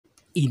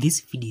In this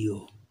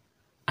video,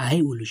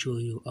 I will show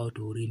you how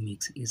to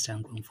remix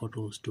Instagram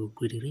photos to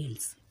create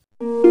reels.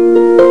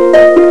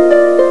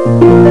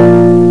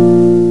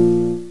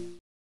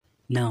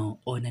 Now,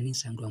 on an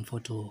Instagram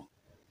photo,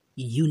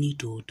 you need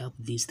to tap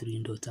these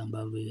three dots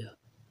above where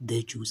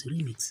they choose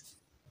remix.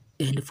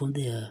 And from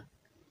there,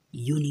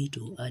 you need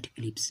to add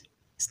clips,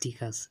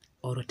 stickers,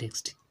 or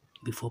text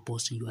before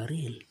posting your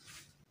reel.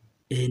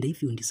 And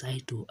if you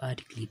decide to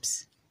add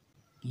clips,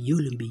 you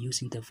will be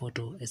using the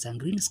photo as a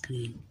green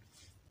screen.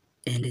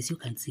 And as you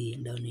can see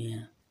down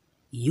here,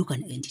 you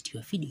can edit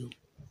your video,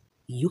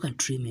 you can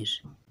trim it,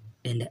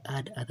 and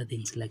add other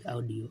things like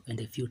audio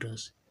and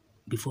filters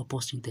before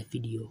posting the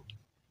video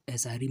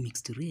as a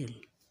remixed reel.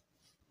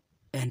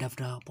 And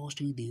after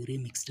posting the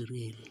remixed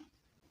reel,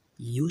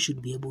 you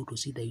should be able to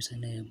see the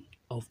username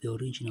of the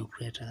original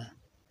creator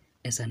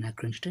as an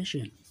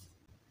accreditation.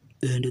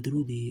 And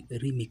through the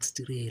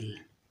remixed reel,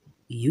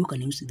 you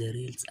can use the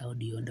reel's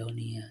audio down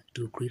here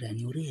to create a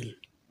new reel.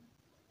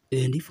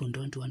 And if you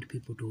don't want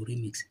people to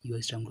remix your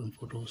Instagram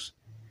photos,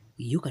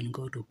 you can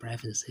go to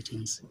private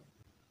settings,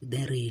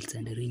 then reels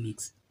and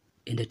remix,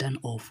 and turn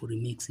off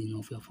remixing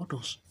of your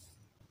photos.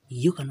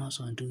 You can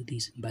also do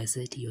this by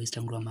setting your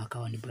Instagram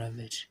account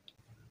private,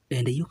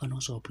 and you can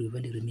also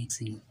prevent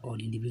remixing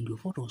on individual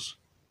photos.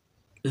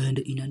 And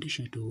in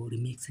addition to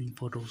remixing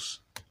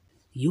photos,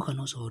 you can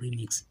also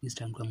remix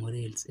Instagram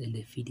reels and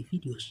feed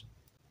videos.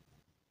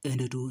 And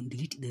to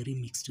delete the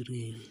remixed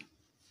reel,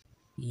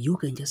 you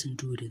can just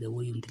do it the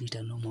way you delete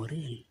a normal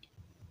reel.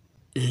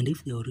 And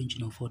if the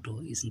original photo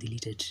is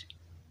deleted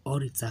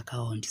or its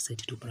account set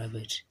to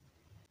private,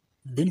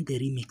 then the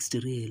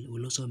remixed reel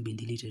will also be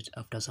deleted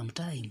after some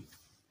time.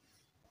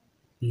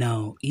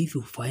 Now, if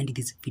you find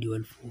this video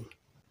helpful,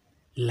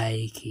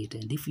 like it,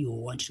 and if you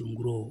want to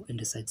grow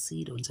and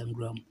succeed on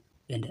Instagram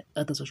and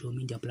other social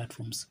media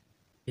platforms,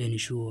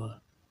 ensure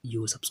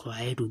you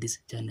subscribe to this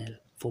channel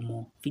for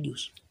more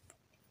videos.